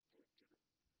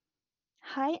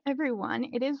Hi, everyone.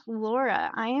 It is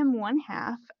Laura. I am one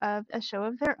half of A Show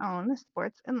of Their Own,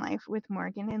 Sports and Life with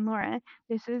Morgan and Laura.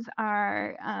 This is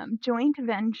our joint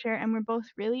venture, and we're both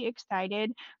really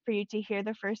excited for you to hear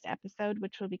the first episode,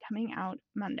 which will be coming out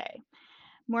Monday.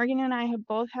 Morgan and I have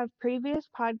both have previous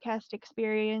podcast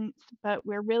experience, but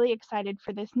we're really excited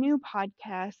for this new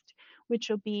podcast, which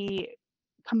will be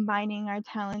combining our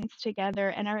talents together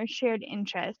and our shared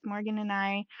interests. Morgan and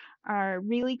I are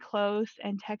really close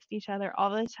and text each other all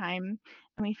the time,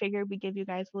 and we figured we'd give you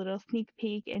guys a little sneak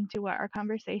peek into what our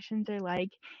conversations are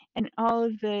like and all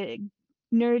of the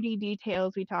nerdy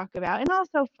details we talk about and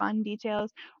also fun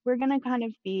details. We're going to kind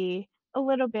of be a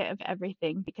little bit of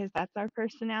everything because that's our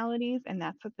personalities and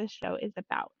that's what this show is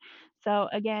about. So,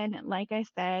 again, like I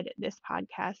said, this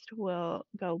podcast will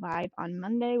go live on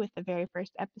Monday with the very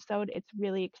first episode. It's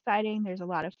really exciting. There's a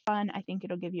lot of fun. I think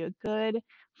it'll give you a good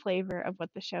flavor of what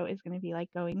the show is going to be like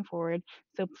going forward.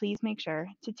 So, please make sure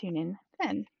to tune in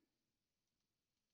then.